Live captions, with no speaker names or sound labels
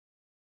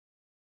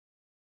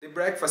The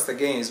breakfast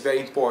again is very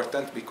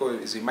important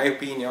because in my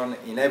opinion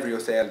in every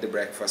hotel the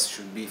breakfast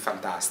should be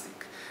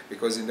fantastic,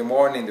 because in the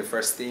morning the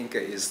first thing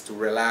is to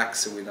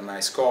relax with a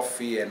nice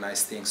coffee and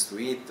nice things to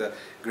eat,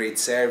 great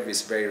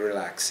service, very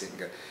relaxing.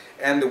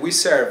 And we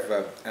serve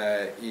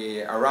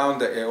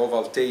around an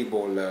oval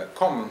table,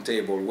 common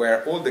table,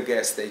 where all the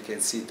guests they can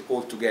sit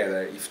all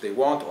together if they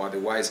want, or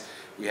otherwise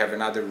we have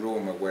another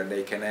room where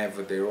they can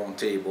have their own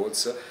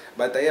tables.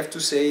 But I have to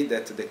say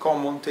that the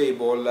common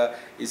table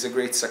is a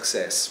great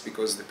success,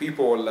 because the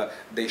people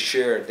they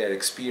share their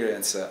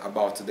experience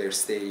about their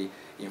stay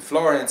in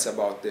Florence,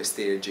 about their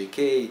stay at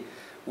JK,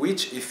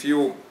 which, if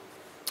you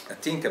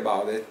think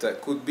about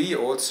it, could be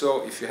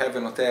also, if you have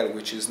an hotel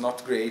which is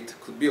not great,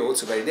 could be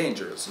also very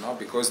dangerous, no?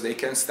 Because they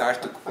can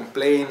start to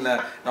complain,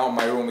 no,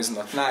 my room is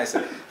not nice.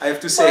 I have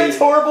to say, it's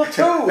horrible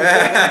too.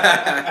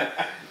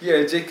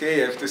 yeah, JK,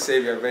 I have to say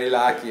we are very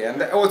lucky,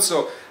 and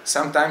also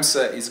sometimes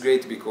it's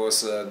great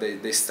because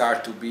they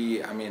start to be,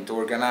 to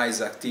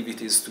organize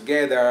activities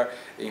together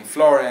in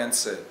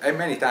Florence. And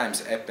many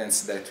times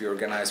happens that we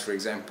organize, for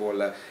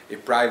example, a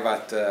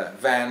private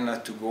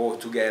van to go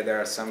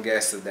together, some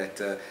guests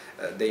that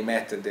they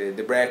met at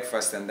the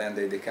breakfast, and then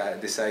they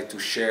decide to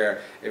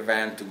share a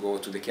van to go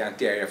to the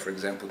Chianti area, for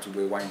example, to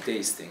do a wine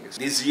tasting.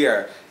 This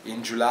year,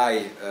 in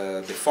July,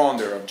 the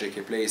founder of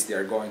JK Place, they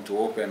are going to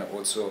open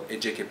also a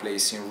JK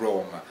Place in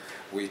Rome,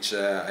 which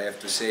I have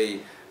to say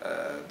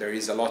there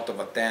is a lot of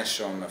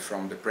attention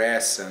from the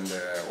press and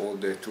all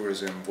the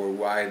tourism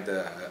worldwide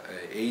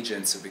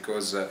agents,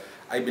 because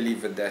I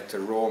believe that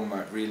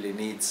Rome really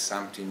needs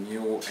something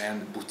new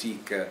and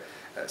boutique.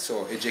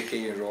 So a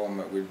JK in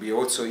Rome will be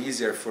also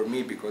easier for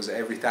me, because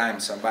every time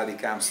somebody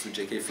comes to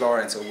JK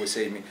Florence always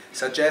say me,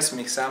 suggest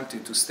me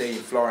something to stay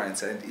in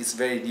Florence, and it's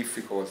very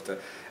difficult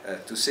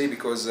to say,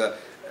 because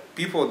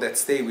people that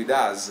stay with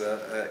us,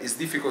 it's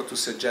difficult to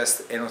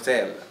suggest an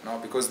hotel, no?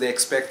 Because they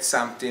expect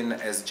something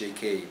as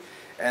JK.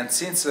 And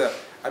since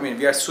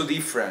we are so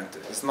different,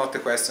 it's not a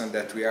question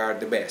that we are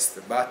the best,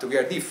 but we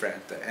are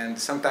different, and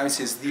sometimes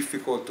it's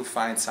difficult to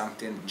find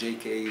something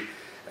JK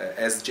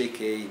as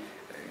JK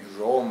in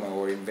Rome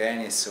or in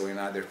Venice or in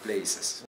other places.